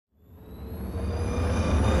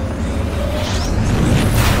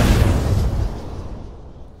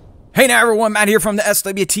Hey now everyone, Matt here from the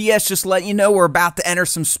SWTS, just letting you know we're about to enter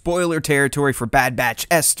some spoiler territory for Bad Batch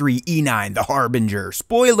S3E9, the Harbinger.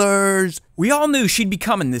 Spoilers! We all knew she'd be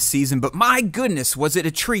coming this season, but my goodness was it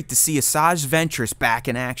a treat to see Asajj Ventress back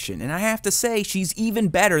in action, and I have to say she's even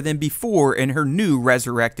better than before in her new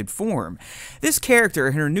resurrected form. This character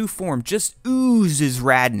in her new form just oozes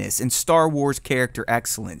radness and Star Wars character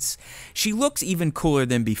excellence. She looks even cooler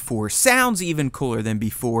than before, sounds even cooler than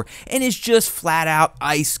before, and is just flat out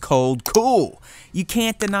ice cold cool. You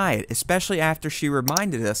can't deny it, especially after she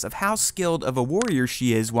reminded us of how skilled of a warrior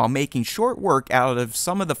she is while making short work out of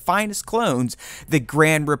some of the finest clones the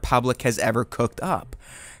Grand Republic has ever cooked up.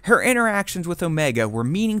 Her interactions with Omega were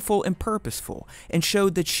meaningful and purposeful, and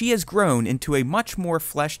showed that she has grown into a much more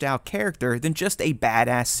fleshed out character than just a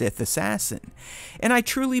badass Sith assassin. And I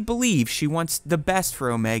truly believe she wants the best for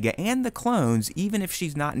Omega and the clones, even if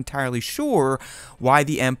she's not entirely sure why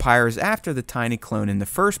the Empire is after the tiny clone in the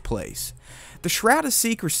first place. The shroud of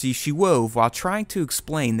secrecy she wove while trying to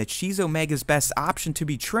explain that she's Omega's best option to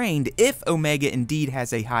be trained if Omega indeed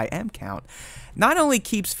has a high M count, not only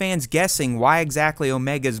keeps fans guessing why exactly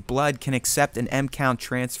Omega's blood can accept an M count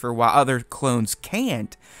transfer while other clones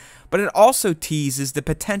can't, but it also teases the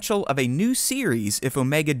potential of a new series if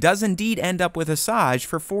Omega does indeed end up with Asajj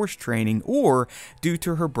for force training or due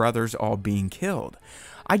to her brothers all being killed.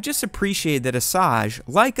 I just appreciate that Asajj,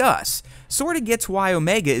 like us, sorta gets why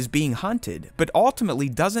Omega is being hunted, but ultimately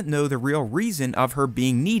doesn't know the real reason of her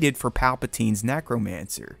being needed for Palpatine's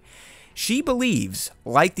necromancer. She believes,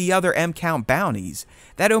 like the other M-Count bounties,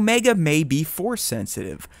 that Omega may be force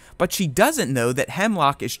sensitive, but she doesn't know that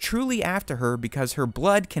Hemlock is truly after her because her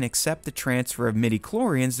blood can accept the transfer of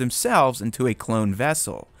midichlorians themselves into a clone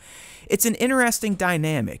vessel. It's an interesting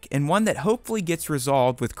dynamic, and one that hopefully gets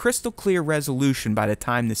resolved with crystal clear resolution by the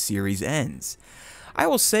time the series ends. I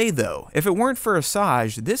will say though, if it weren't for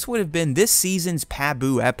Asajj, this would have been this season's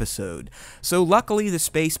Pabu episode, so luckily the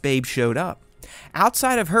Space Babe showed up.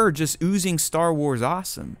 Outside of her just oozing Star Wars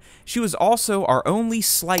awesome, she was also our only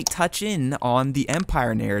slight touch in on the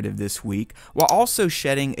Empire narrative this week, while also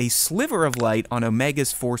shedding a sliver of light on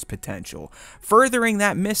Omega's force potential, furthering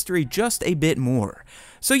that mystery just a bit more.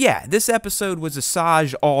 So yeah, this episode was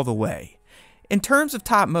Asajj all the way. In terms of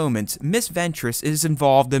top moments, Miss Ventress is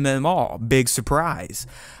involved in them all, big surprise.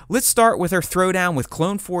 Let's start with her throwdown with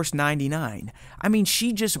Clone Force 99. I mean,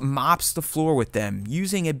 she just mops the floor with them,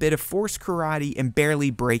 using a bit of force karate and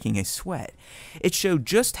barely breaking a sweat. It showed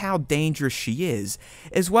just how dangerous she is,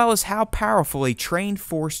 as well as how powerful a trained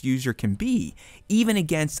force user can be, even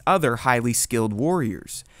against other highly skilled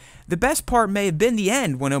warriors. The best part may have been the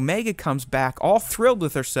end when Omega comes back all thrilled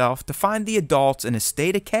with herself to find the adults in a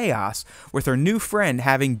state of chaos with her new friend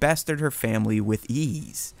having bested her family with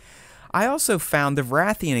ease. I also found the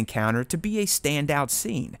Vrathian encounter to be a standout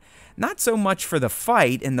scene, not so much for the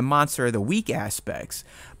fight and the monster of the week aspects,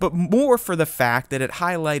 but more for the fact that it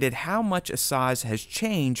highlighted how much Asajj has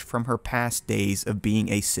changed from her past days of being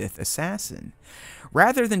a Sith assassin.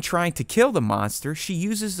 Rather than trying to kill the monster, she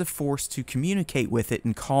uses the Force to communicate with it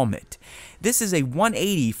and calm it. This is a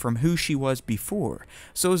 180 from who she was before,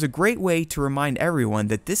 so it was a great way to remind everyone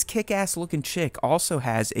that this kick-ass looking chick also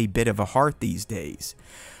has a bit of a heart these days.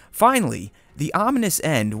 Finally, the ominous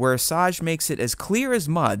end where Asajj makes it as clear as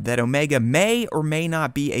mud that Omega may or may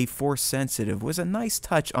not be a Force sensitive was a nice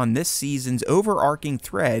touch on this season's overarching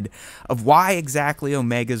thread of why exactly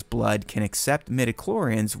Omega's blood can accept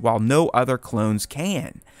midichlorians while no other clones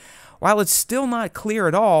can. While it's still not clear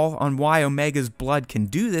at all on why Omega's blood can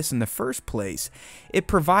do this in the first place, it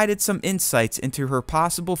provided some insights into her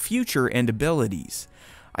possible future and abilities.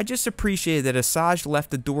 I just appreciated that Asajj left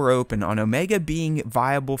the door open on Omega being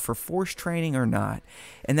viable for force training or not,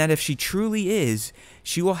 and that if she truly is,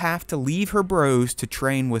 she will have to leave her bros to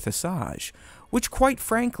train with Asajj, which quite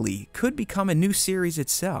frankly could become a new series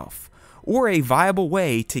itself, or a viable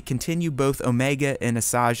way to continue both Omega and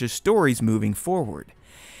Asajj's stories moving forward.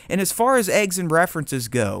 And as far as eggs and references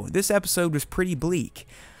go, this episode was pretty bleak.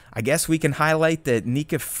 I guess we can highlight that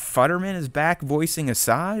Nika Futterman is back voicing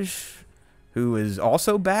Asajj, who is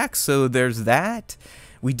also back, so there's that.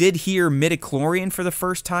 We did hear midichlorian for the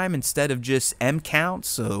first time instead of just M count,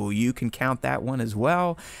 so you can count that one as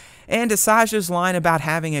well. And Asajj's line about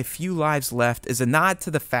having a few lives left is a nod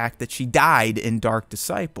to the fact that she died in Dark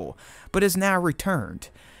Disciple, but has now returned.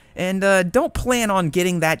 And don't plan on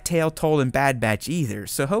getting that tale told in Bad Batch either,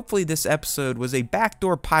 so hopefully this episode was a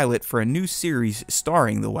backdoor pilot for a new series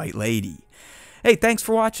starring the White Lady. Hey, thanks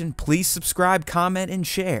for watching. Please subscribe, comment, and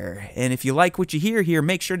share. And if you like what you hear here,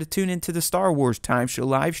 make sure to tune into the Star Wars Time Show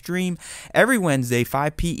live stream every Wednesday,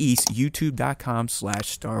 5 p. East,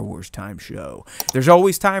 youtube.com/Star Wars Time Show. There's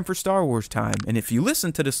always time for Star Wars Time. And if you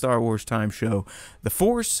listen to the Star Wars Time Show, the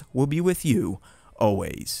Force will be with you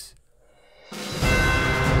always.